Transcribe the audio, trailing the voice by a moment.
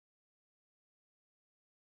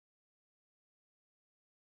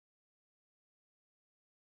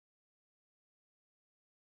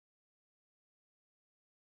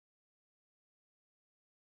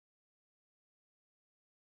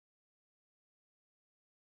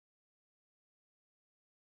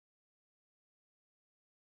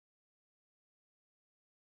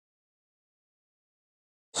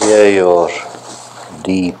hear your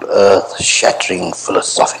deep, earth-shattering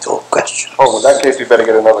philosophical questions. Oh, in that case, we better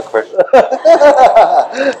get another question.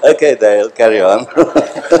 Okay, Dale, carry on.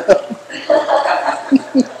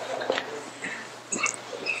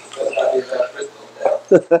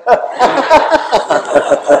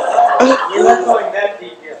 We're not going that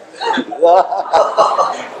deep yet.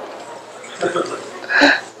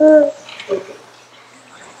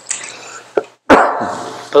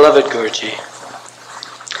 Beloved Guruji,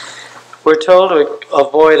 we're told to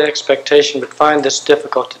avoid expectation, but find this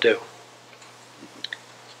difficult to do.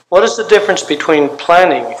 What is the difference between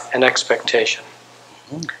planning and expectation?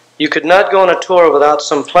 You could not go on a tour without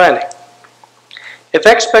some planning. If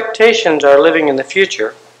expectations are living in the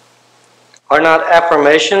future, are not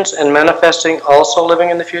affirmations and manifesting also living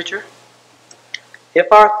in the future? If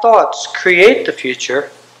our thoughts create the future,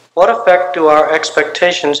 what effect do our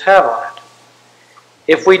expectations have on it?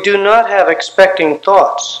 If we do not have expecting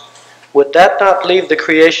thoughts, would that not leave the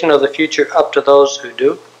creation of the future up to those who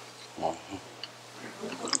do?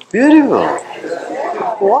 Beautiful.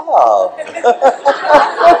 Wow.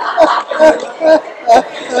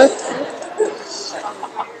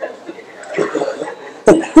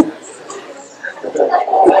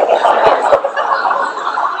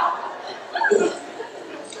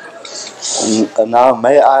 Now,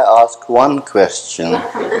 may I ask one question?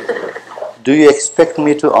 Do you expect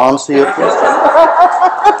me to answer your question?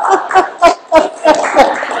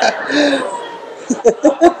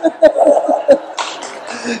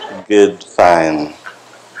 Good, fine.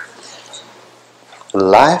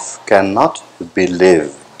 Life cannot be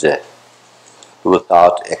lived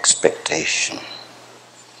without expectation.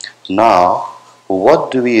 Now,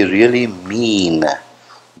 what do we really mean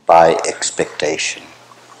by expectation?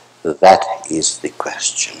 That is the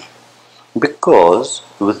question. Because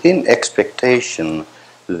within expectation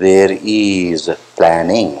there is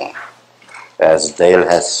planning. As Dale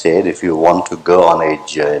has said, if you want to go on a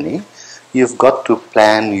journey, you've got to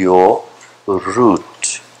plan your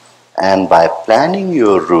route. And by planning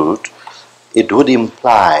your route, it would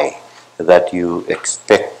imply that you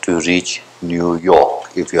expect to reach New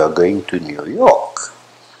York if you are going to New York.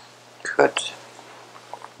 Good.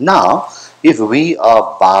 Now, if we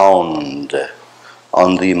are bound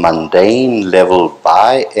on the mundane level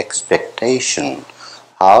by expectation,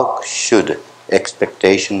 how should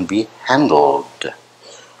expectation be handled?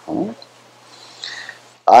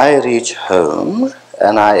 I reach home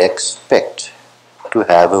and I expect to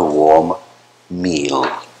have a warm meal,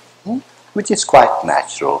 which is quite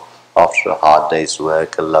natural. After a hard day's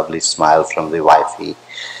work, a lovely smile from the wifey,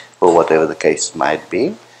 or whatever the case might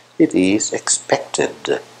be, it is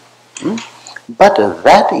expected. But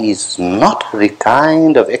that is not the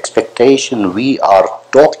kind of expectation we are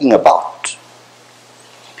talking about.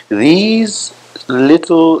 These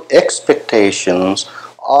little expectations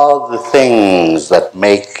are the things that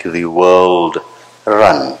make the world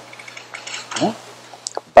run.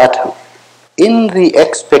 But in the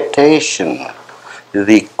expectation,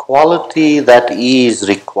 the quality that is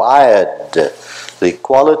required, the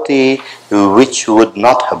quality which would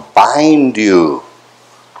not bind you,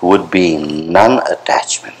 would be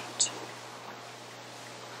non-attachment.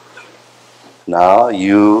 Now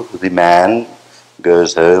you, the man,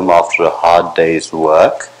 goes home after a hard day's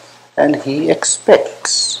work and he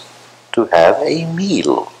expects to have a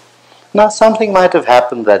meal. Now something might have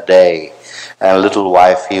happened that day, and little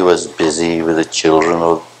wifey was busy with the children,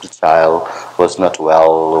 or the child was not well,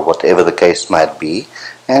 or whatever the case might be,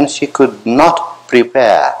 and she could not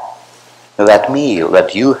prepare that meal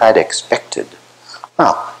that you had expected.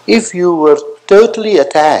 Now, if you were totally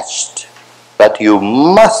attached that you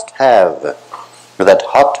must have that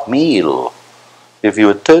hot meal, if you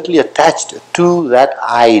were totally attached to that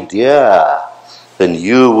idea, then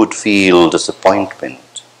you would feel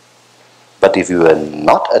disappointment. But if you were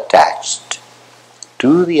not attached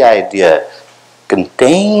to the idea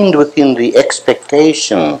contained within the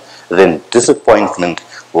expectation, then disappointment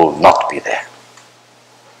will not be there.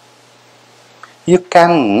 You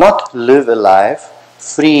cannot live a life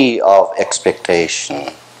free of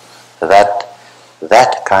expectation.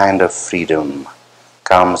 That kind of freedom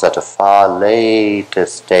comes at a far later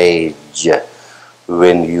stage,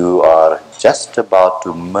 when you are just about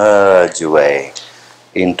to merge away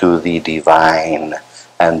into the divine,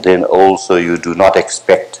 and then also you do not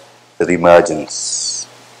expect the emergence.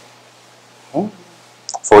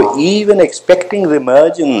 For even expecting the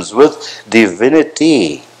emergence with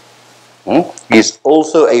divinity is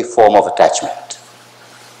also a form of attachment.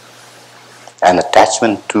 An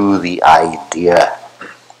attachment to the idea.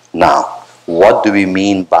 Now, what do we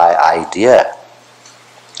mean by idea?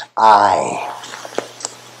 I.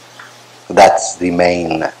 That's the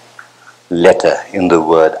main letter in the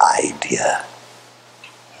word idea.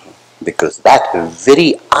 Because that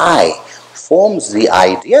very I forms the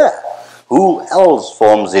idea. Who else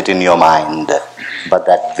forms it in your mind but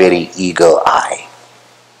that very ego I?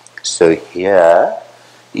 So here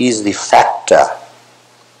is the factor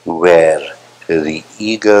where the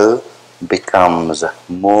ego becomes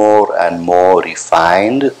more and more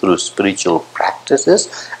refined through spiritual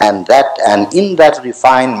practices, and in that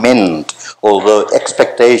refinement, although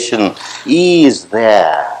expectation is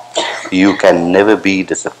there, you can never be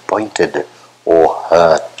disappointed or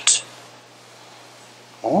hurt.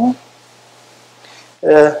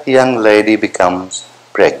 A young lady becomes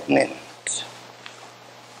pregnant.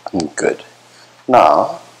 Good.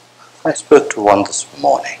 Now, I spoke to one this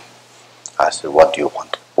morning. I said, what do you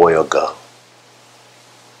want, boy or girl?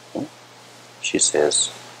 She says,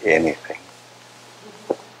 anything.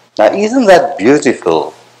 Now, isn't that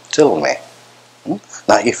beautiful? Tell me.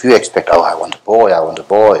 Now, if you expect, oh, I want a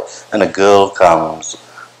boy, and a girl comes,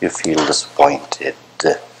 you feel disappointed.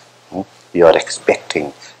 You're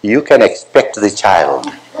expecting. You can expect the child.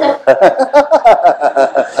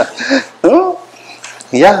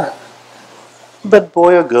 Yeah. But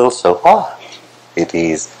boy or girl, so far, it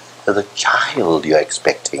is the child you're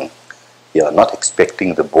expecting. You're not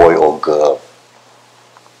expecting the boy or girl.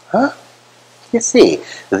 You see,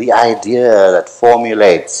 the idea that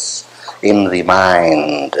formulates in the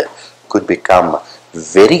mind could become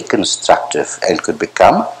very constructive and could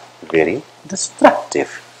become very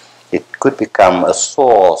destructive. It could become a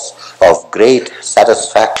source of great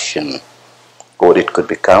satisfaction, or it could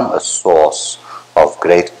become a source of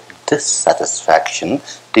great dissatisfaction,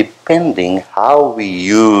 depending how we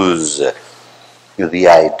use the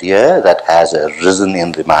idea that has arisen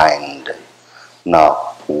in the mind.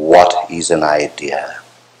 Now, what is an idea?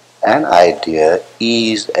 An idea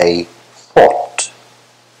is a thought.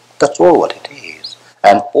 That's all what it is.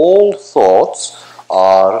 And all thoughts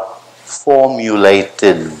are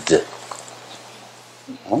formulated.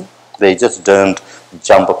 They just don't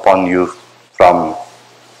jump upon you from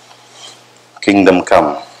kingdom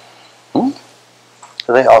come.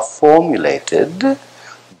 They are formulated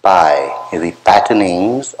by the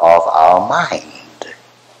patternings of our mind.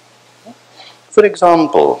 For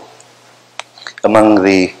example, among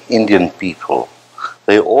the Indian people,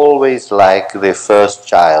 they always like their first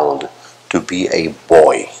child to be a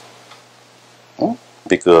boy.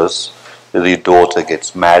 Because the daughter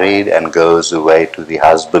gets married and goes away to the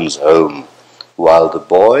husband's home, while the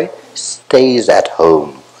boy stays at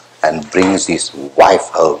home and brings his wife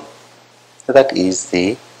home. That is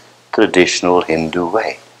the traditional Hindu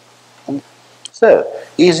way. So,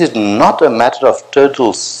 is it not a matter of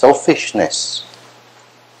total selfishness,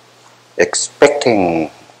 expecting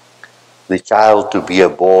the child to be a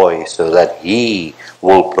boy so that he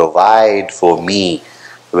will provide for me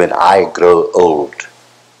when I grow old?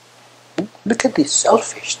 Look at the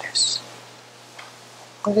selfishness.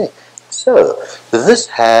 Okay. So, this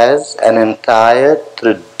has an entire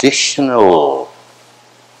traditional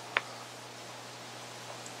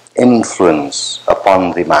influence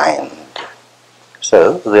upon the mind.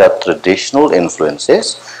 So, there are traditional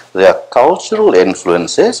influences, there are cultural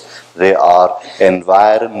influences, there are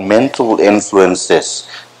environmental influences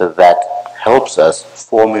that helps us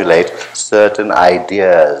formulate certain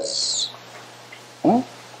ideas.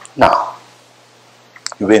 Now,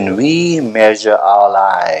 when we measure our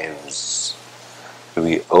lives,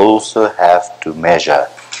 we also have to measure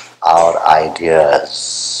our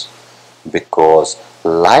ideas, because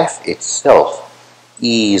life itself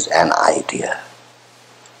is an idea.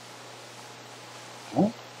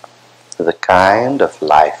 The kind of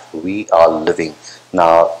life we are living.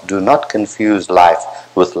 Now, do not confuse life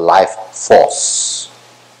with life force,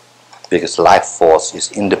 because life force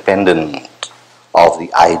is independent of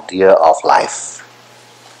the idea of life.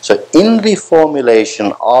 So in the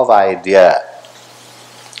formulation of idea,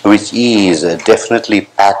 which is definitely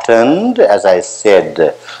patterned, as I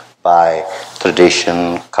said, by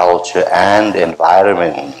tradition, culture, and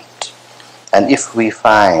environment, and if we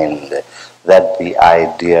find that the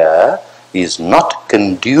idea is not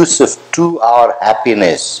conducive to our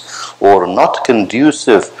happiness, or not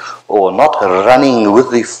conducive, or not running with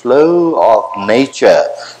the flow of nature,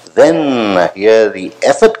 then here the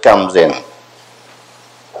effort comes in,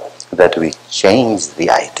 that we change the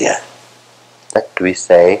idea. That we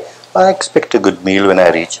say, I expect a good meal when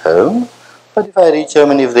I reach home, but if I reach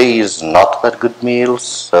home and if there is not that good meal,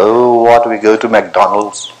 so what, we go to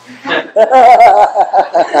McDonald's.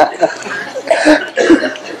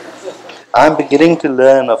 I'm beginning to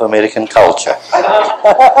learn of American culture.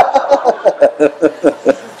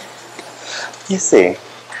 You see,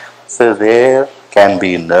 so there can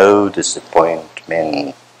be no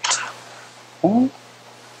disappointment.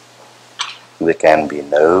 There can be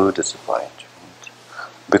no disappointment.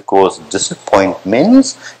 Because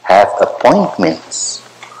disappointments have appointments.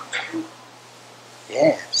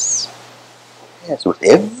 Yes. Yes, with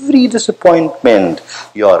every disappointment,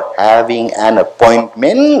 you're having an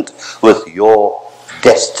appointment with your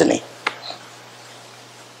destiny.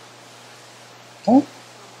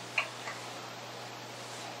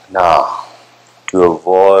 Now, to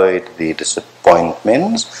avoid the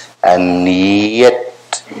disappointments and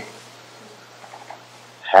yet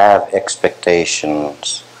have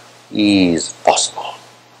expectations is possible.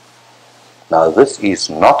 Now, this is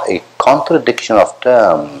not a contradiction of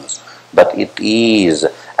terms, but it is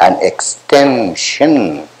an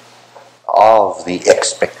extension of the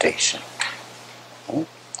expectation.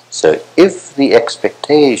 So, if the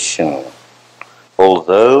expectation,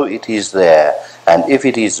 although it is there, and if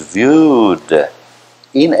it is viewed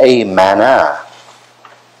in a manner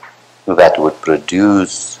that would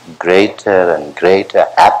produce greater and greater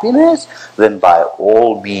happiness, then by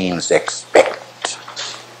all means expect.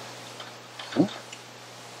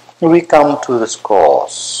 We come to this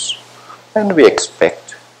course and we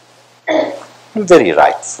expect, very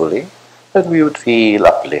rightfully, that we would feel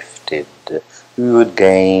uplifted, we would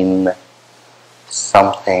gain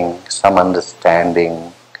something, some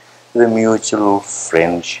understanding, the mutual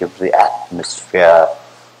friendship, the atmosphere,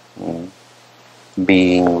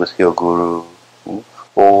 being with your Guru,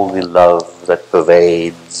 all the love that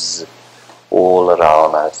pervades all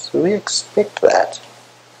around us. We expect that,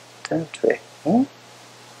 don't we?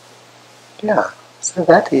 Yeah, so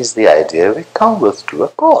that is the idea we come with to a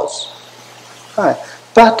course. Right.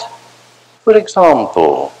 But, for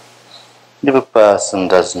example, if a person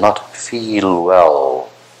does not feel well,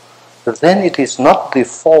 then it is not the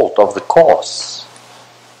fault of the course.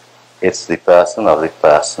 It's the person of the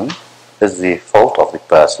person. It's the fault of the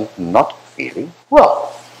person not feeling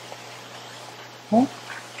well.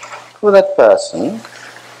 For that person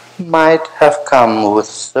might have come with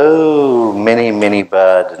so many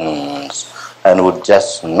burdens and would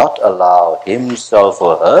just not allow himself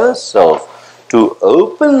or herself to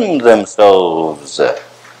open themselves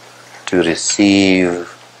to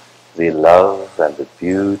receive the love and the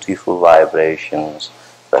beautiful vibrations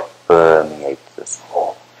that permeate this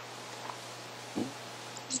form.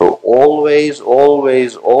 So always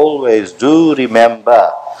do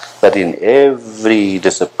remember that in every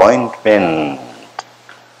disappointment,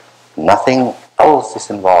 nothing else is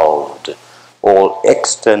involved. All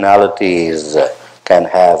externalities can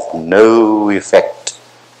have no effect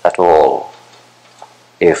at all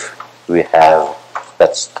if we have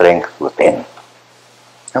that strength within.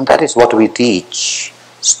 And that is what we teach,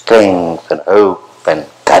 strength and hope and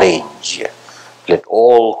courage. Let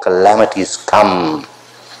all calamities come,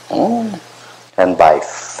 and by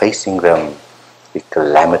facing them, the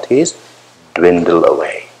calamities dwindle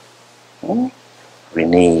away. We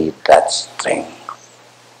need that strength.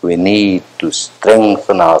 We need to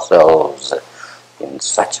strengthen ourselves in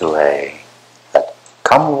such a way that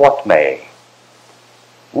come what may,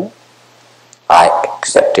 I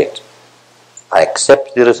accept it. I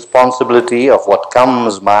accept the responsibility of what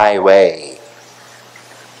comes my way,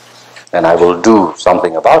 and I will do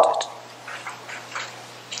something about it.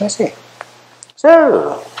 You see?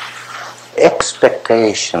 So,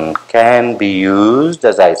 expectation can be used,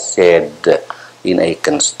 as I said, in a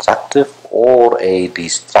constructive or a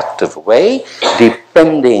destructive way,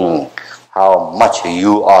 depending how much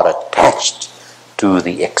you are attached to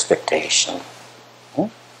the expectation.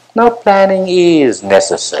 Now, planning is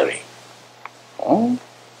necessary.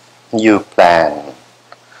 You plan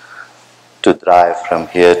to drive from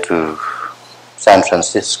here to San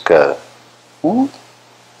Francisco,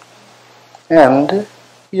 and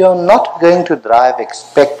you're not going to drive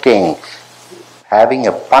expecting having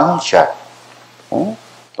a puncture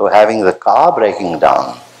or having the car breaking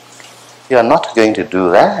down. You're not going to do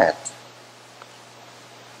that.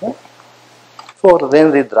 For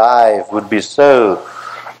then the drive would be so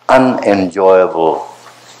unenjoyable,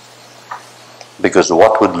 because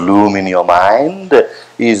what would loom in your mind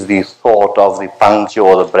is the thought of the puncture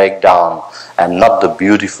or the breakdown, and not the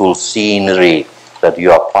beautiful scenery that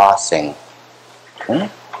you are passing.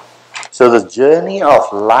 So the journey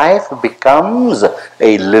of life becomes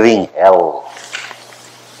a living hell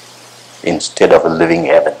instead of a living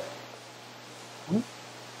heaven.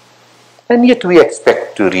 And yet we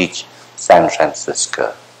expect to reach San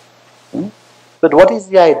Francisco. But what is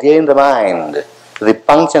the idea in the mind? The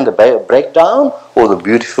puncture and the breakdown, or the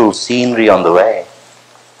beautiful scenery on the way?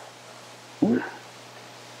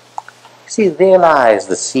 See, there lies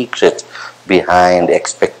the secret behind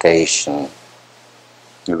expectation,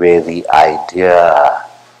 where the idea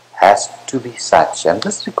has to be such, and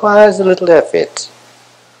this requires a little effort.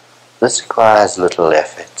 This requires little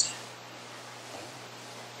effort.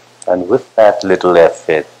 And with that little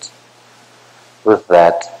effort, with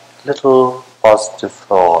that little positive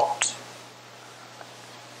thought,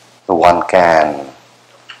 one can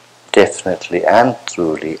definitely and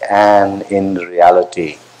truly and in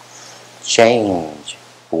reality change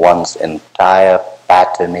one's entire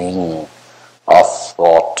patterning of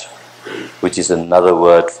thought, which is another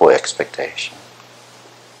word for expectation.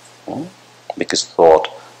 Because thought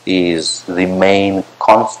is the main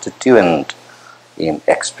constituent in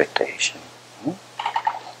expectation.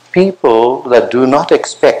 People that do not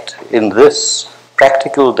expect in this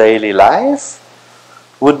practical daily life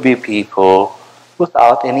would be people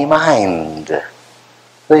without any mind.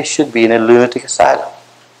 They should be in a lunatic asylum.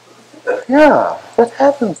 Yeah, that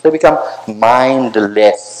happens. They become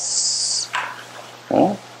mindless.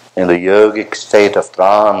 In the yogic state of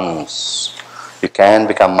trance, you can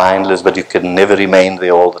become mindless, but you can never remain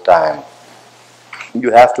there all the time.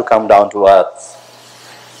 You have to come down to earth.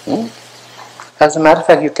 As a matter of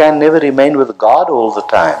fact, you can never remain with God all the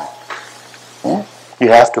time. You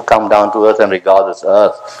have to come down to earth and regard this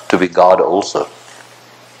earth to be God also.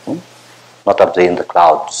 Not up there in the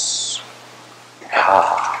clouds.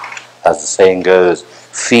 As the saying goes,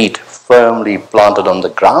 feet firmly planted on the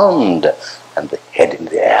ground and the head in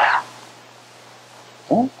the air.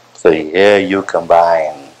 So here you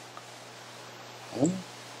combine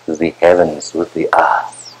the heavens with the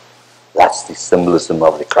earth. That's the symbolism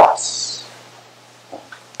of the cross.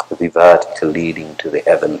 The vertical leading to the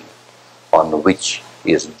heaven, on which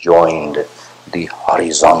is joined the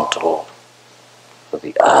horizontal,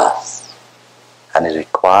 the earth. And it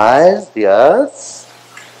requires the earth,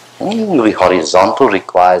 the horizontal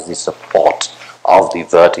requires the support of the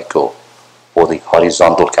vertical, or the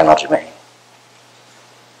horizontal cannot remain.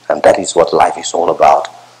 And that is what life is all about,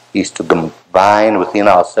 is to combine within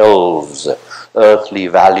ourselves earthly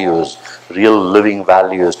values, real living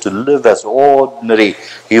values, to live as ordinary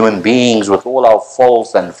human beings with all our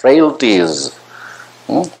faults and frailties.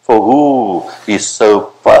 For who is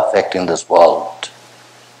so perfect in this world?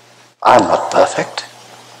 I'm not perfect.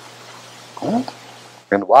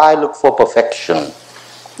 And why look for perfection?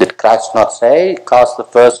 Did Christ not say, cast the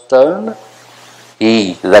first stone,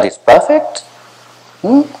 he that is perfect?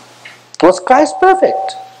 Was Christ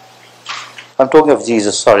perfect? I'm talking of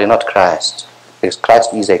Jesus, sorry, not Christ. Because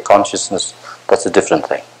Christ is a consciousness, that's a different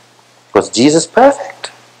thing. Was Jesus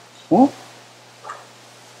perfect?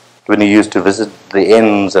 When he used to visit the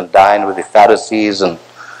inns and dine with the Pharisees and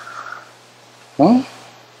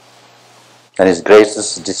his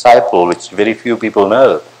greatest disciple, which very few people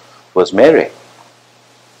know, was Mary,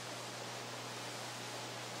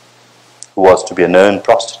 who was to be a known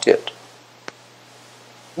prostitute.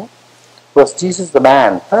 Was Jesus the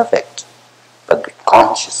man perfect? But the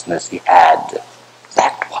consciousness he had,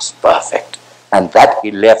 that was perfect. And that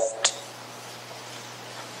he left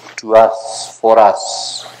to us, for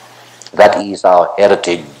us. That is our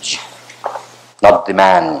heritage. Not the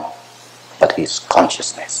man, but his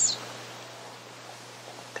consciousness.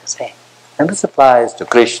 And this applies to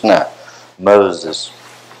Krishna, Moses,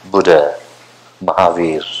 Buddha,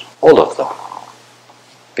 Mahavir, all of them.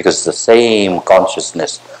 Because it's the same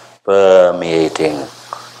consciousness permeating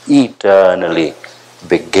eternally,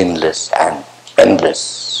 beginless and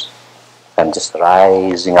endless, and just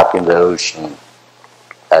rising up in the ocean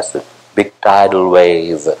as the big tidal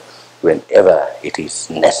wave whenever it is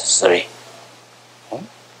necessary.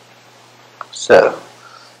 So,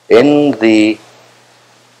 in the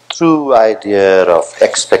true idea of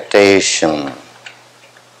expectation,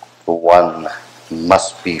 one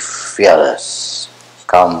must be fearless,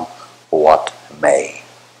 come what may.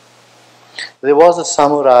 There was a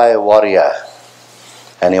samurai warrior,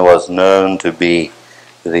 and he was known to be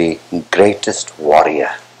the greatest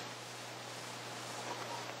warrior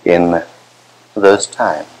in those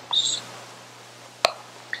times.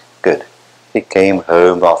 Good. He came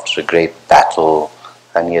home after a great battle,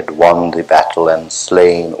 and he had won the battle and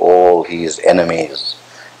slain all his enemies.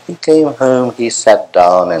 He came home, he sat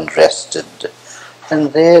down and rested,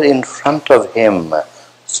 and there in front of him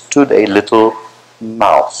stood a little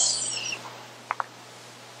mouse.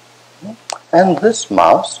 And this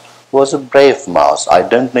mouse was a brave mouse. I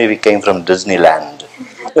don't know if he came from Disneyland.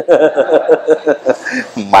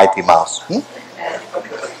 Mighty Mouse.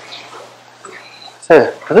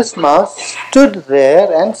 So this mouse stood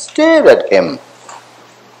there and stared at him.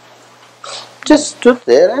 Just stood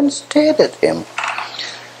there and stared at him.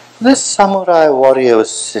 This samurai warrior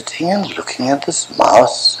was sitting and looking at this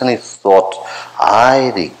mouse, and he thought,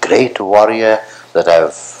 I, the great warrior that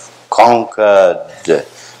have conquered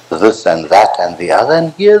this and that and the other,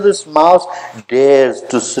 and here this mouse dares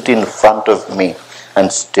to sit in front of me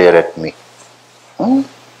and stare at me.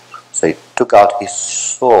 So he took out his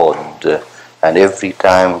sword, and every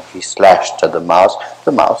time he slashed at the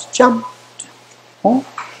mouse jumped.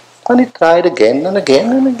 And he tried again and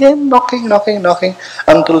again and again, knocking,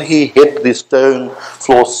 until he hit the stone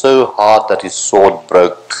floor so hard that his sword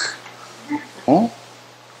broke.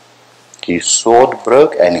 His sword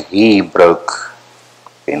broke and he broke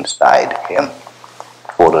inside him.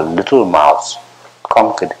 For a little mouse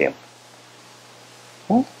conquered him.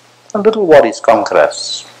 A little worries conquer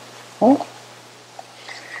us.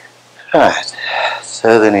 Right.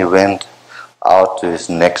 So then he went out to his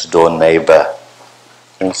next door neighbor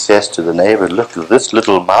and says to the neighbor, look, this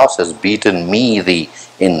little mouse has beaten me, the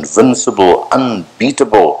invincible,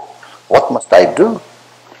 unbeatable. What must I do?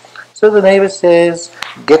 So the neighbor says,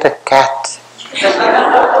 get a cat.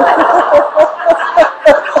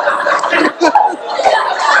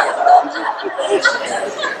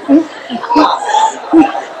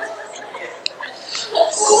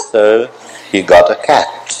 So he got a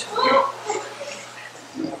cat.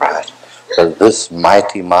 Right. So this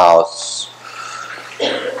mighty mouse,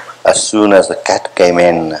 as soon as the cat came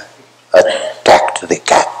in, attacked the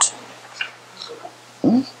cat.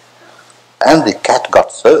 And the cat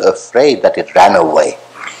got so afraid that it ran away.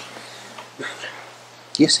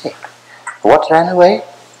 You see, what ran away?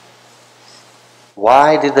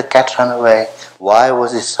 Why did the cat run away? Why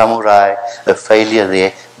was the samurai a failure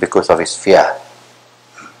there? Because of his fear.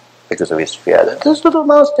 Because of his fear. That this little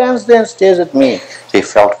mouse stands there and stares at me. So he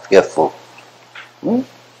felt fearful. So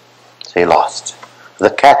he lost. The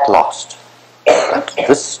cat lost. But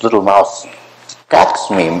this little mouse attacks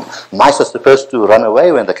me. Mice are supposed to run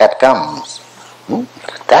away when the cat comes. It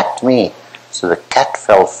attacked me. So the cat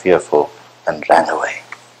felt fearful and ran away.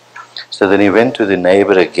 So then he went to the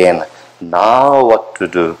neighbor again. Now what to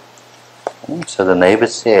do? So the neighbor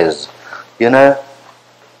says,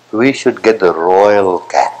 we should get the royal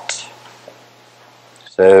cat.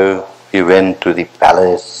 So he went to the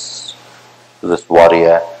palace, this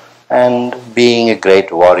warrior, and being a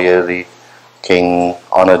great warrior, the king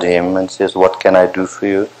honored him and says, what can I do for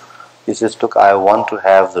you? He says, look, I want to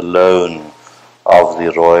have the loan of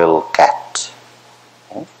the royal cat.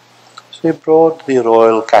 So he brought the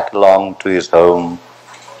royal cat along to his home,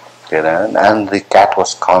 and the cat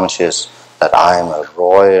was conscious that I am a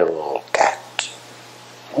royal cat.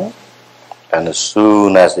 And as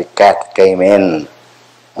soon as the cat came in,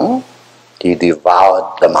 he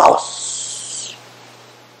devoured the mouse.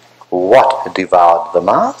 What devoured the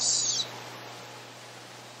mouse?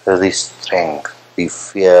 The strength, the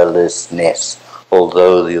fearlessness.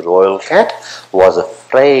 Although the royal cat was a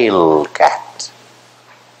frail cat,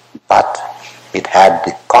 but it had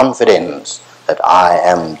the confidence that I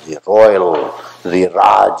am the royal, the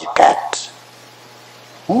Raj cat.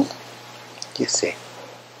 You see.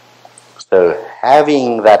 So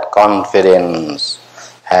having that confidence,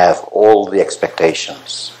 have all the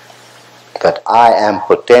expectations that I am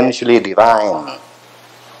potentially divine,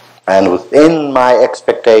 and within my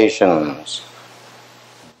expectations,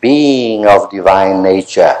 being of divine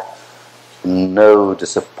nature, no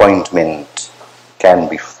disappointment can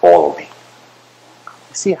befall me.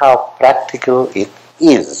 See how practical it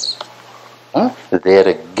is. There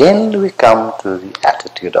again we come to the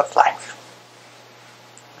attitude of life.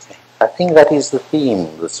 I think that is the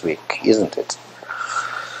theme this week, isn't it?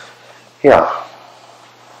 Yeah.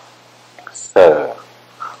 So,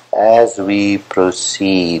 as we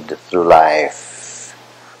proceed through life,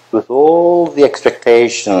 with all the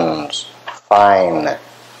expectations, fine,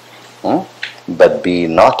 but be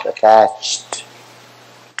not attached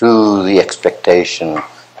to the expectation,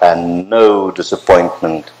 and no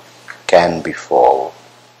disappointment can befall.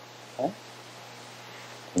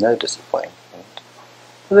 No disappointment.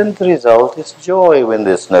 Then the result is joy when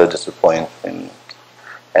there's no disappointment.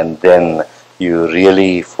 And then you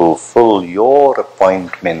really fulfill your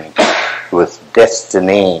appointment with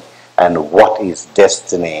destiny. And what is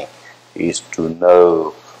destiny? Is to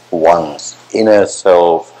know one's inner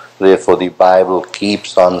self. Therefore the Bible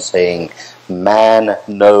keeps on saying, man,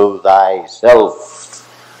 know thyself.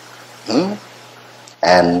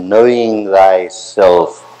 And knowing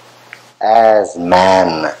thyself as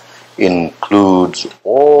man includes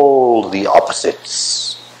all the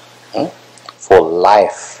opposites. For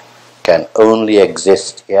life can only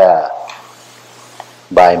exist here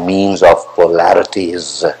by means of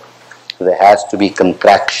polarities. There has to be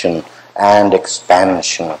contraction and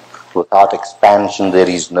expansion. Without expansion there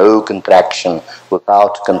is no contraction.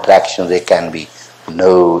 Without contraction there can be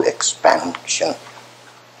no expansion.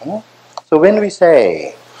 So when we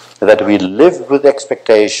say that we live with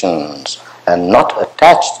expectations and not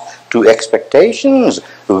attached to expectations,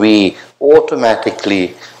 we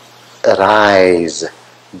automatically rise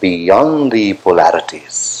beyond the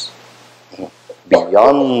polarities,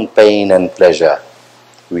 beyond pain and pleasure.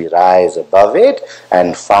 We rise above it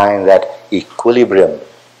and find that equilibrium.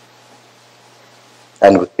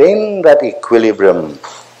 And within that equilibrium,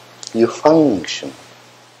 you function.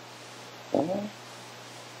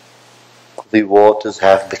 The waters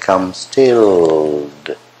have become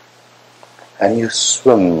stilled, and you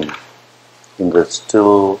swim in the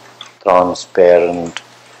still, transparent,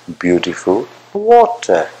 beautiful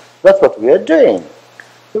water. That's what we are doing.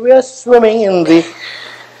 We are swimming in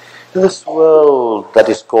this world that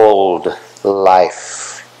is called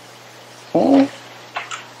life. You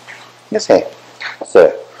see? So,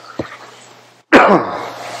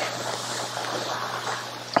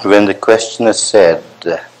 when the questioner said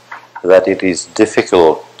that it is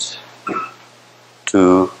difficult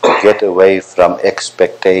to get away from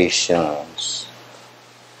expectations,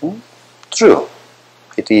 true,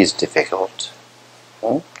 it is difficult.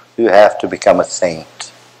 You have to become a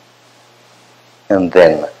saint. And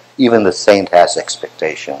then, even the saint has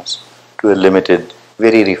expectations to a limited,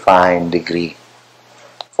 very refined degree.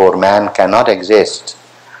 For man cannot exist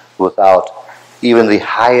without even the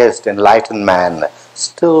highest enlightened man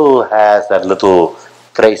still has that little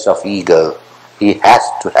trace of ego. He has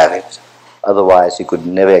to have it. Otherwise he could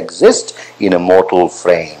never exist in a mortal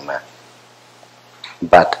frame.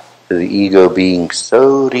 But the ego being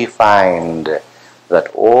so refined that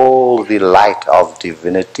all the light of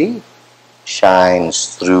divinity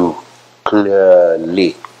shines through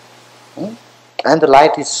clearly. And the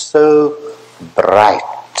light is so bright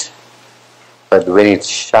that when it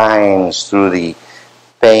shines through the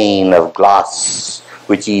pane of glass,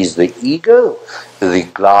 which is the ego, the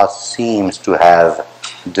glass seems to have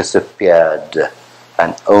disappeared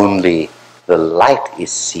and only the light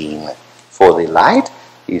is seen, for the light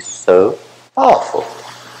is so powerful.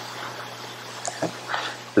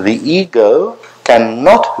 The ego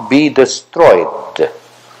cannot be destroyed.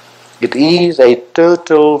 It is a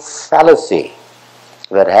total fallacy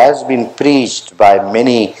that has been preached by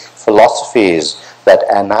many philosophies that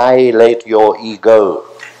annihilate your ego.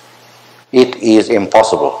 It is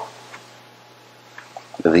impossible.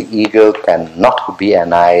 The ego cannot be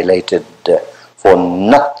annihilated, for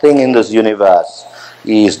nothing in this universe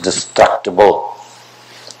is destructible.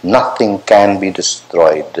 Nothing can be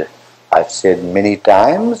destroyed. I've said many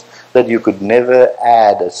times that you could never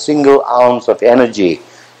add a single ounce of energy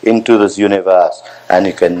into this universe, and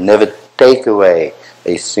you can never take away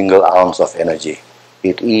a single ounce of energy.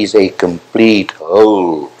 It is a complete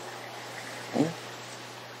whole,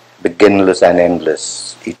 beginless and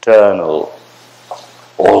endless, eternal,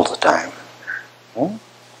 all the time.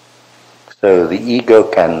 So the ego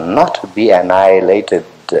cannot be annihilated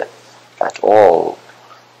at all.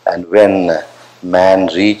 And when man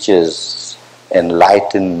reaches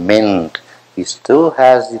enlightenment, he still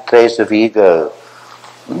has the trace of ego.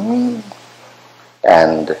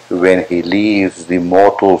 And when he leaves the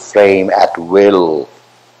mortal frame at will,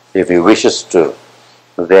 if he wishes to,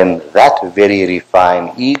 then that very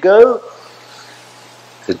refined ego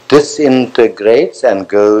disintegrates and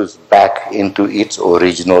goes back into its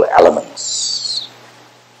original elements.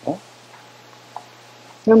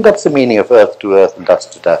 And that's the meaning of earth to earth and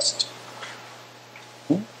dust to dust.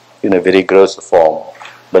 In a very gross form,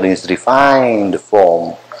 but in its refined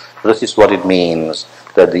form, this is what it means,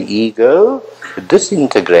 that the ego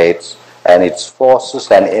disintegrates and its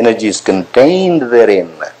forces and energies contained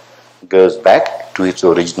therein goes back to its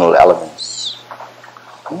original elements.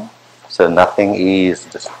 So nothing is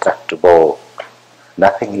destructible.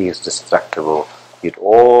 Nothing is destructible. It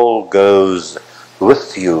all goes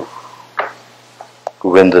with you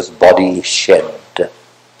when this body is shed.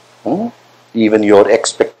 Even your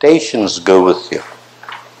expectations go with you.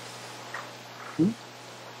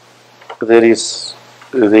 There is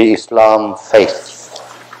the Islam faith,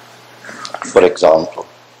 for example.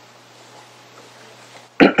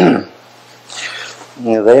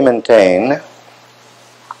 They maintain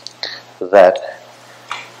that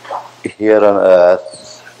here on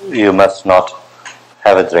earth you must not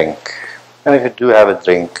have a drink. And if you do have a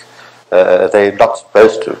drink, they're not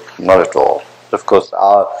supposed to, not at all. Of course,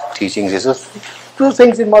 our teachings is do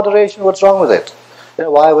things in moderation. What's wrong with it?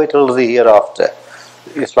 Why wait till the hereafter?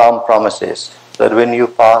 Islam promises that when you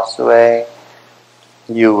pass away,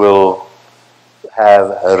 you will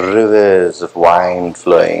have rivers of wine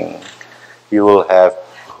flowing. You will have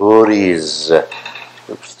houris,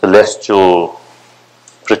 celestial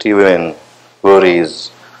pretty women,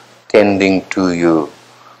 houris, tending to you.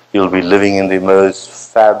 You'll be living in the most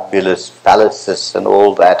fabulous palaces and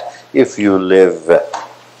all that if you live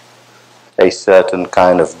a certain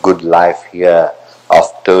kind of good life here of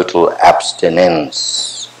total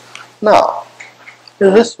abstinence. Now,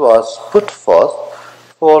 this was put forth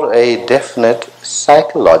for a definite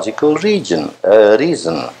psychological reason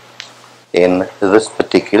in this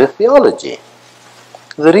particular theology.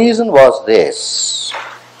 The reason was this,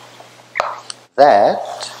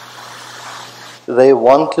 that they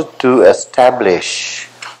wanted to establish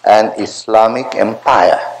an Islamic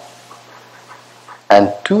empire.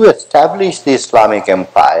 And to establish the Islamic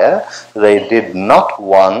empire, they did not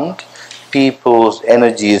want people's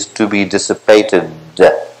energies to be dissipated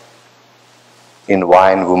in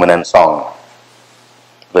wine, woman and song.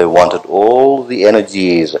 They wanted all the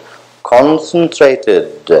energies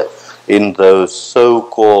concentrated in those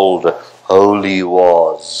so-called holy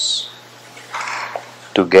wars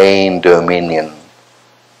to gain dominion.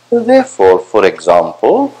 Therefore, for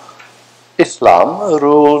example, Islam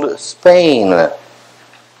ruled Spain,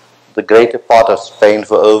 the greater part of Spain,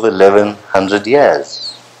 for over 1100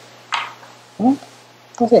 years.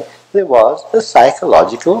 Okay. There was a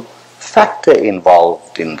psychological factor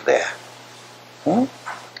involved in there.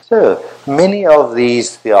 So, many of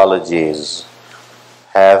these theologies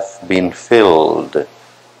have been filled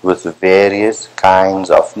with various kinds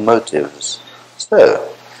of motives.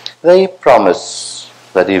 So, they promise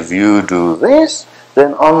that if you do this,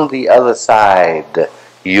 then on the other side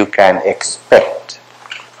you can expect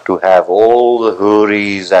to have all the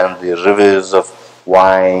houris and the rivers of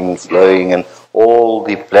wine flowing and all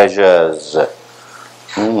the pleasures,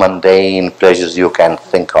 mundane pleasures you can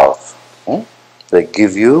think of. They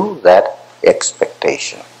give you that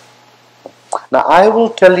expectation. Now I will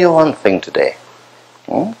tell you one thing today,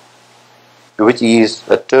 which is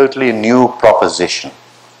a totally new proposition.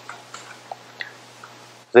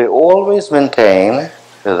 They always maintain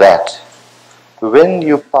that when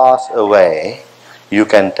you pass away, you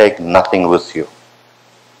can take nothing with you,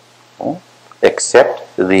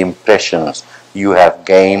 except the impressions you have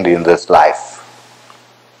gained in this life,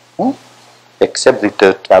 except the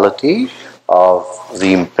totality of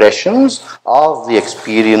the impressions of the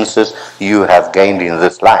experiences you have gained in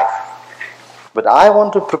this life. But I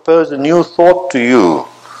want to propose a new thought to you,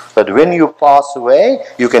 that when you pass away,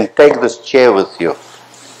 you can take this chair with you.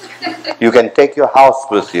 You can take your house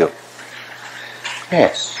with you.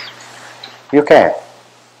 Yes, you can.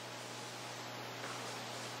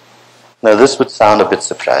 Now this would sound a bit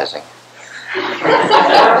surprising.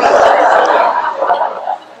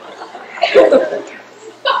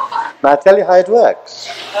 Now I'll tell you how it works.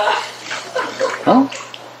 I'll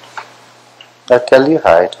tell you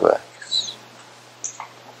how it works.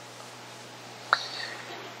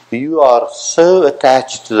 You are so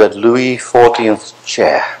attached to that Louis XIV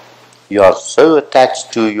chair. You are so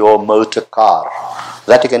attached to your motor car.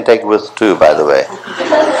 That you can take with too, by the way.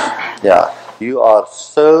 Yeah. You are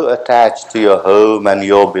so attached to your home and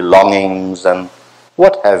your belongings and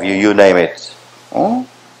what have you, you name it.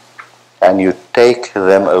 And you take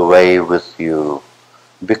them away with you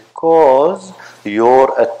because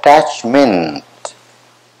your attachment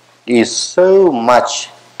is so much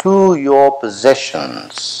to your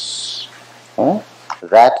possessions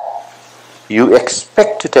that you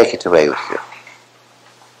expect to take it away with you.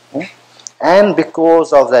 And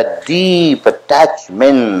because of that deep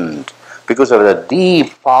attachment, because of the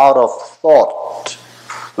deep power of thought,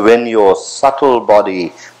 when your subtle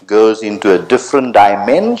body goes into a different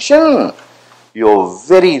dimension, your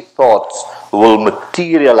very thoughts will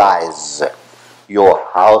materialize your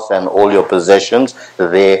house and all your possessions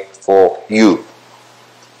there for you.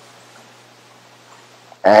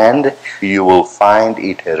 And you will find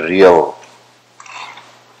it real.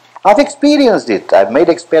 I've experienced it. I've made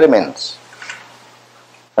experiments.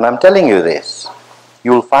 And I'm telling you this.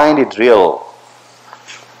 You will find it real.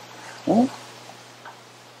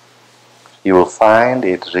 You will find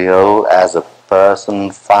it real as a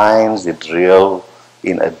person finds it real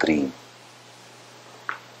in a dream.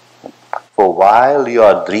 For while you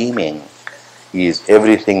are dreaming, is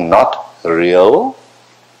everything not real?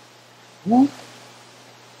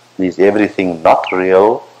 Is everything not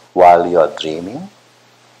real while you are dreaming?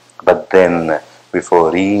 But then,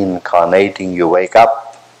 before reincarnating, you wake up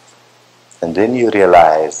and then you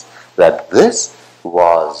realize that this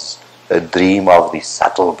was a dream of the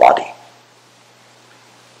subtle body.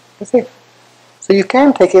 You see? So you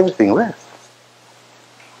can't take everything with.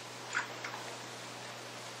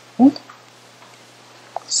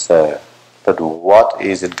 So, but what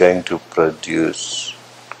is it going to produce?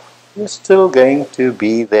 It's still going to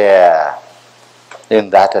be there in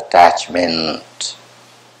that attachment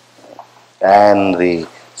and the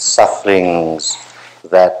sufferings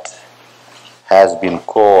that has been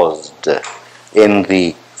caused in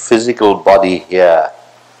the physical body here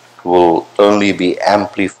will only be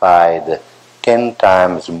amplified 10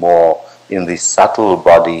 times more in the subtle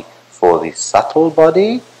body, for the subtle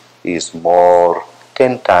body is more,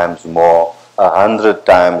 10 times more, 100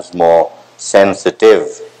 times more sensitive.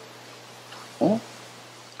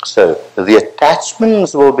 So the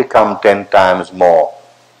attachments will become 10 times more.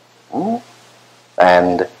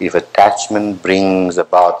 And if attachment brings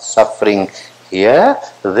about suffering here,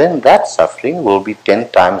 then that suffering will be 10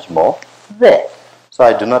 times more there. So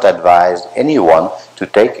I do not advise anyone to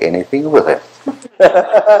take anything with him.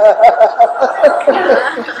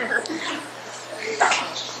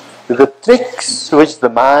 The tricks which the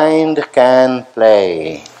mind can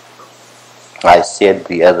play. I said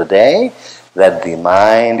the other day that the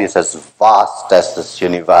mind is as vast as this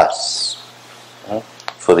universe.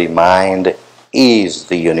 For the mind is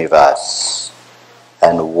the universe.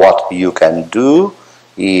 And what you can do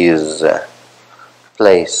is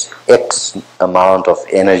place X amount of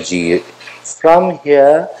energy from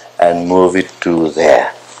here and move it to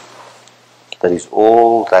there. That is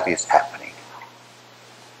all that is happening.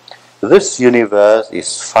 This universe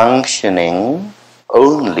is functioning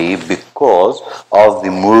only because of the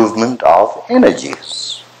movement of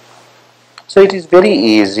energies. So it is very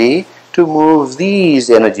easy to move these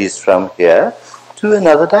energies from here to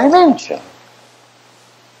another dimension.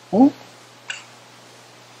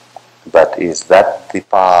 But is that the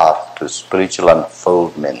path to spiritual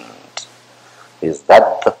unfoldment? Is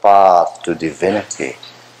that the path to divinity?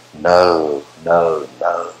 No, no,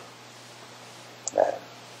 no. No.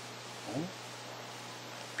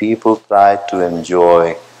 People try to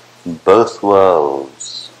enjoy both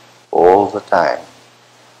worlds all the time.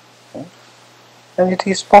 And it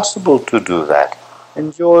is possible to do that.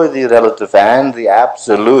 Enjoy the relative and the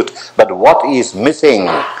absolute. But what is missing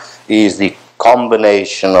is the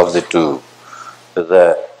combination of the two.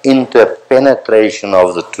 The interpenetration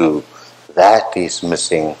of the two. That is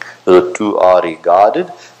missing. The two are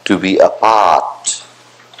regarded to be apart.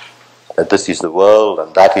 That this is the world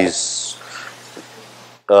and that is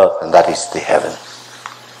earth and that is the heaven.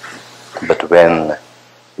 But when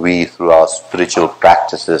we, through our spiritual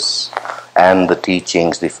practices and the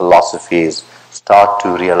teachings, the philosophies, start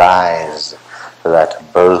to realize that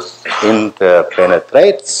both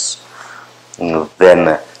interpenetrates,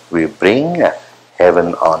 then we bring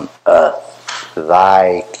heaven on earth.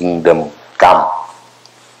 Thy kingdom come.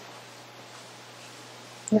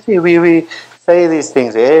 You see, we say these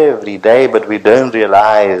things every day, but we don't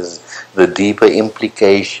realize the deeper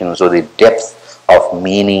implications or the depth of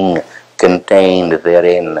meaning contained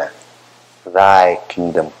therein. Thy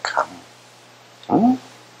kingdom come.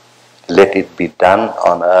 Let it be done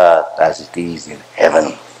on earth as it is in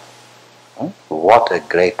heaven. What a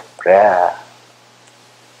great prayer.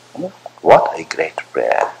 What a great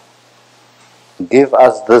prayer. Give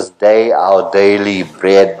us this day our daily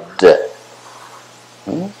bread.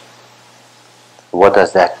 What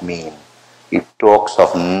does that mean? It talks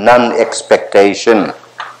of non-expectation.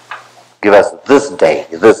 Give us this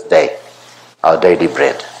day, our daily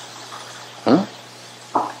bread.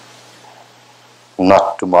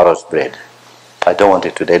 Not tomorrow's bread. I don't want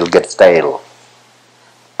it today, it'll get stale.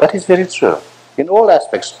 That is very true. In all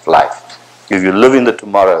aspects of life. If you live in the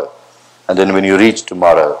tomorrow, and then when you reach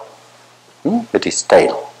tomorrow, it is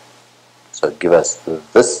stale. So give us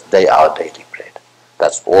this day our daily bread.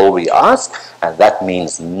 That's all we ask, and that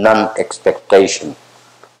means non-expectation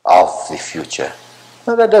of the future.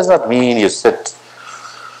 Now that does not mean you sit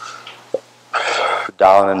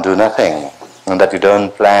down and do nothing, and that you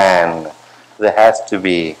don't plan. There has to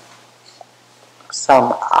be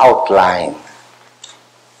some outline.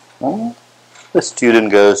 The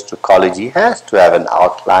student goes to college, he has to have an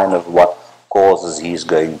outline of what courses he's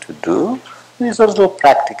going to do. These are little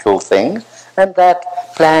practical things, and that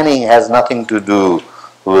planning has nothing to do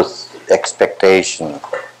with expectation.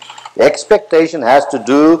 The expectation has to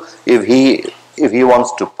do if he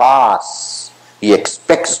wants to pass, he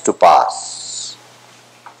expects to pass.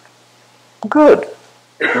 Good.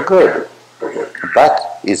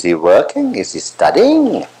 But is he working? Is he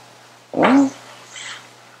studying?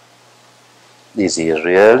 Is he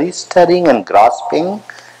really studying and grasping?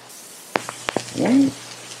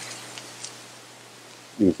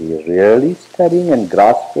 Is he really studying and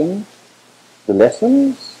grasping the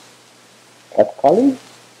lessons at college?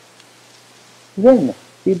 Then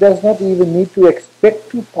He does not even need to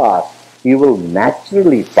expect to pass. He will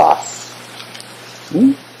naturally pass.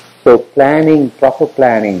 So planning, proper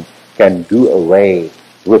planning, can do away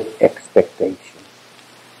with expectation.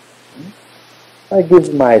 I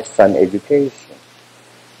give my son education.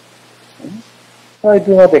 I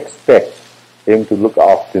do not expect him to look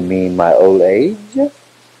after me in my old age.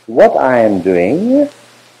 What I am doing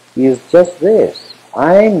is just this.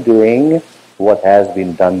 I am doing what has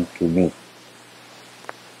been done to me.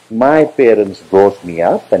 My parents brought me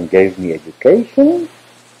up and gave me education,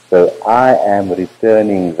 so I am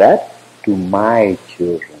returning that to my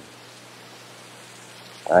children.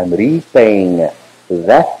 I'm repaying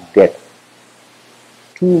that debt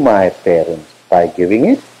to my parents by giving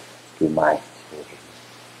it to my children.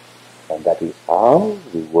 And that is how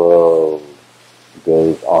the world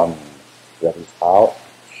goes on. That is how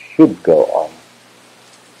it should go on,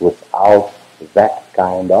 without that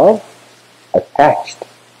kind of attached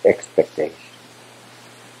expectation,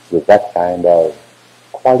 with that kind of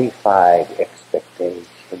qualified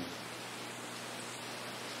expectation.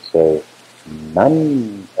 So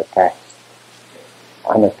unattached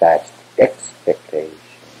expectation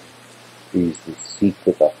is the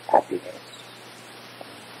secret of happiness.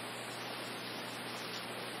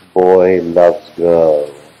 Boy loves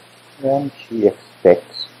girl, and she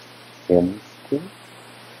expects him to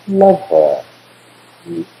love her,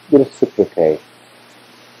 to reciprocate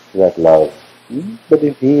that love. But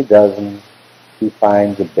if he doesn't, he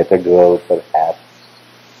finds a better girl perhaps,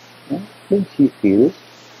 then she feels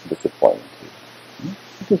disappointed,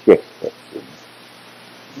 because she expects him.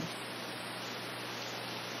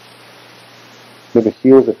 But if she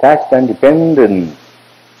is attached and dependent,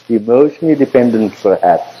 emotionally dependent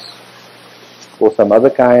perhaps, or some other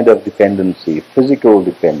kind of dependency, physical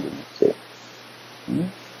dependency,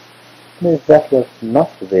 if that was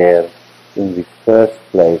not there in the first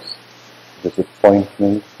place,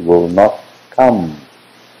 disappointment will not come.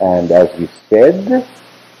 And as we said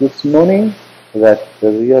this morning, that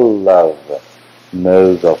the real love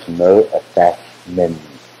knows of no attachment.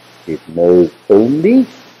 It knows only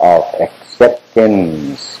of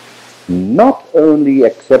acceptance. Not only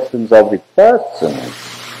acceptance of the person,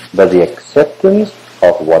 but the acceptance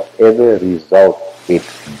of whatever result it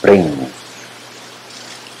brings.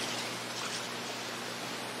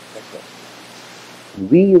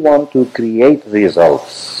 We want to create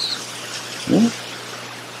results.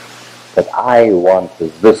 But I want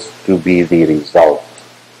this to be the result.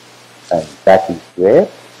 And that is where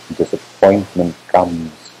disappointment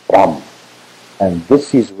comes from. And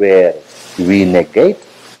this is where we negate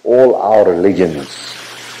all our religions.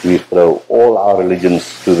 We throw all our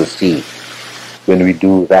religions to the sea. When we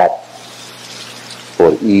do that,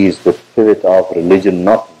 for is the spirit of religion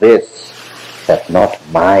not this, that not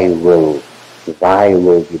my will, thy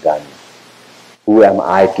will be done. Who am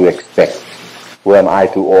I to expect? Who am I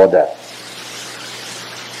to order?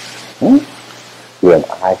 Who am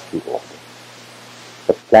I to order?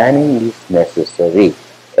 The planning is necessary.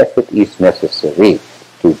 Effort is necessary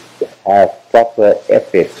to have proper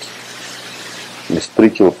effort. The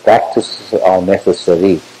spiritual practices are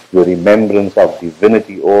necessary. The remembrance of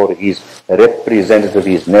divinity or his representative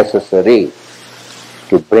is necessary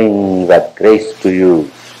to bring that grace to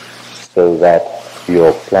you so that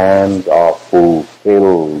your plans are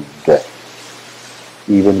fulfilled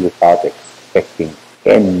even without expecting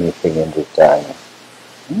anything in return.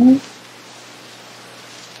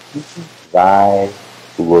 Thy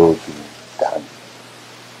will be done.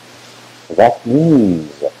 That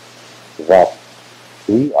means that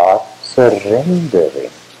we are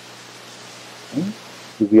surrendering.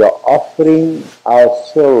 We are offering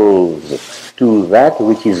ourselves to that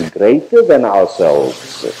which is greater than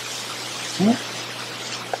ourselves.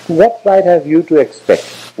 What right have you to expect?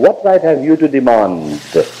 What right have you to demand?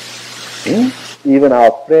 Even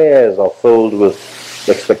our prayers are filled with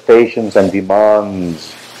expectations and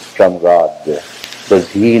demands from God. Does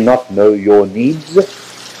He not know your needs?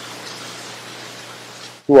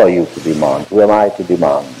 Who are you to demand? Who am I to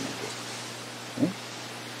demand?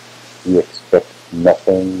 We expect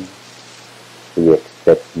nothing. We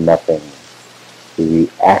expect nothing. We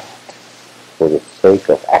act for the sake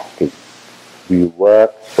of acting. We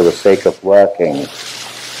work for the sake of working.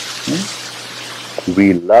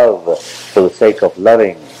 We love for the sake of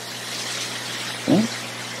loving.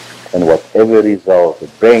 And whatever result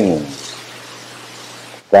it brings,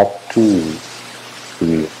 that too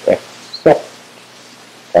we accept.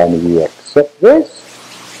 And we accept this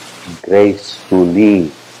gracefully,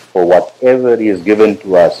 for whatever is given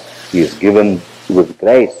to us is given with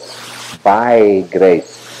grace, by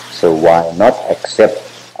grace. So why not accept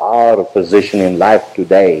our position in life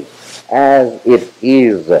today as it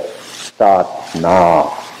is. Start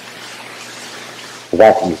now.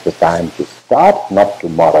 That is the time to start, not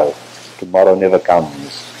tomorrow. Tomorrow never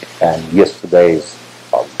comes, and yesterdays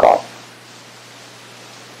are gone.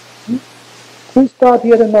 We start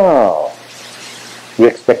here and now. We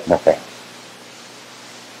expect nothing.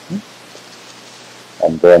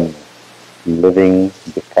 And then living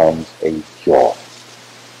becomes a joy.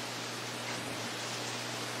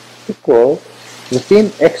 Because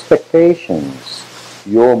within expectations,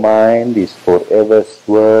 your mind is forever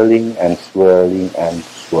swirling and swirling and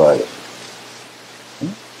swirling.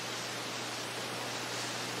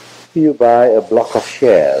 You buy a block of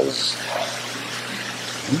shares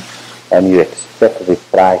and you expect the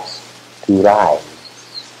price to rise.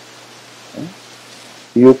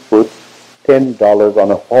 You put $10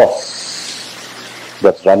 on a horse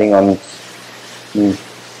that's running on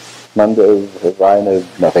Monday,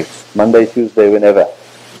 Tuesday, whenever.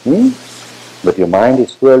 But your mind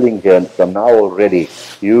is swirling here, and from now already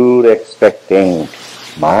you're expecting,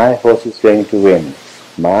 my horse is going to win,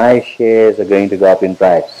 my shares are going to go up in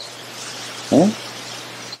price.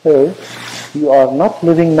 So, you are not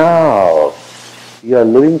living now. You are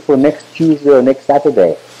living for next Tuesday or next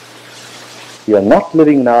Saturday. You are not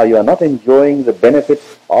living now. You are not enjoying the benefit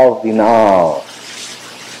of the now.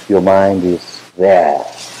 Your mind is there,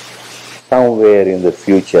 somewhere in the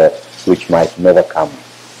future, which might never come.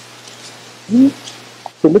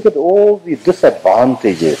 So look at all the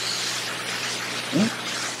disadvantages.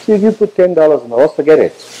 So if you put $10 on the horse, forget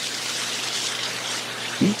it.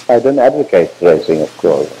 I don't advocate racing, of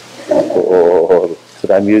course.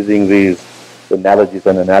 But I'm using these analogies,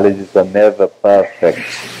 and analogies are never perfect.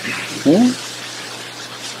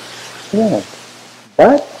 Yeah.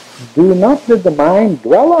 But do not let the mind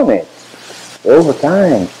dwell on it over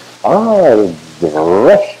time.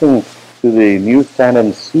 Rushing to the newsstand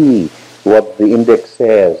and see what the index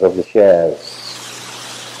says of the shares.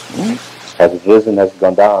 Has it risen, has it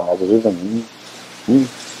gone down, has it risen?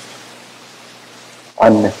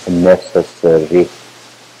 Unnecessary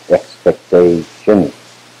expectation.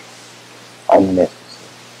 Unnecessary.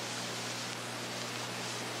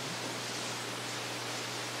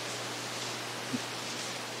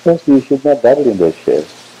 First, you should not dabble in those shares.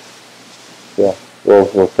 Yeah,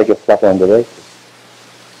 or take a flutter on the races.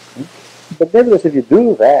 But nevertheless, if you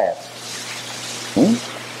do that,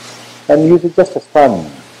 and use it just as fun,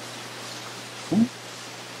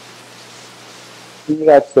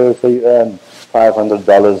 right, so you earn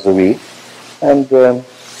 $500 a week, and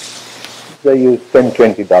so you spend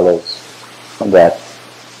 $20 on that.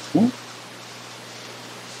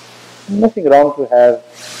 Nothing wrong to have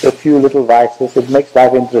a few little vices. It makes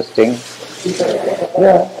life interesting.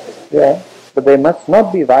 Yeah. But they must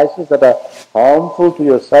not be vices that are harmful to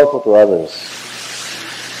yourself or to others.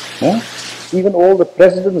 Even all the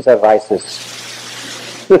presidents have vices.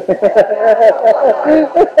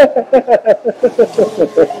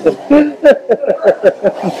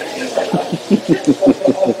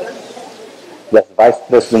 That's vice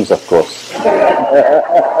presidents, of course.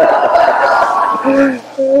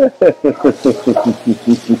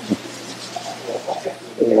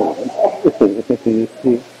 You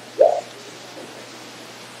see?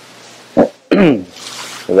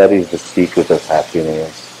 That is the secret of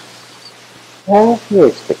happiness. Have your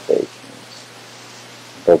expectations,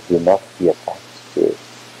 but do not be attached to it.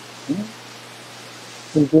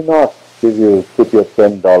 And do not, if you put your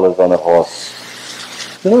 $10 on a horse,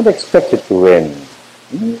 do not expect it to win.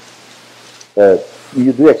 You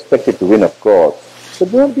do expect it to win, of course,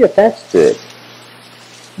 but do not be attached to it.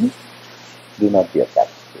 Do not be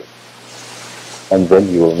attached to it. And then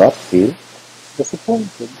you will not feel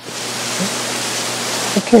disappointed.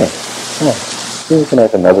 Okay. We can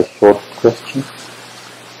have another short question.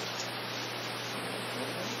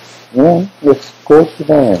 Yeah, let's go to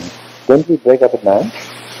 9. Don't we break up at 9? But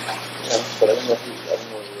I don't know if you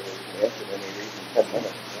answered any reason 10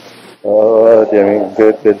 minutes. Oh, dear,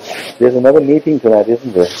 good. There's another meeting tonight,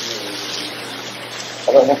 isn't there? I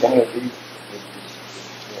don't know if any of these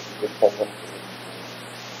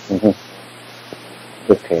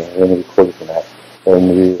Okay, then we'll call it tonight. And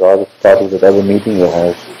we rather start with whatever meeting we'll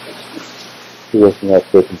have. We're working out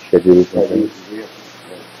certain schedules.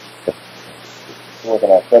 More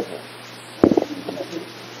than our schedule.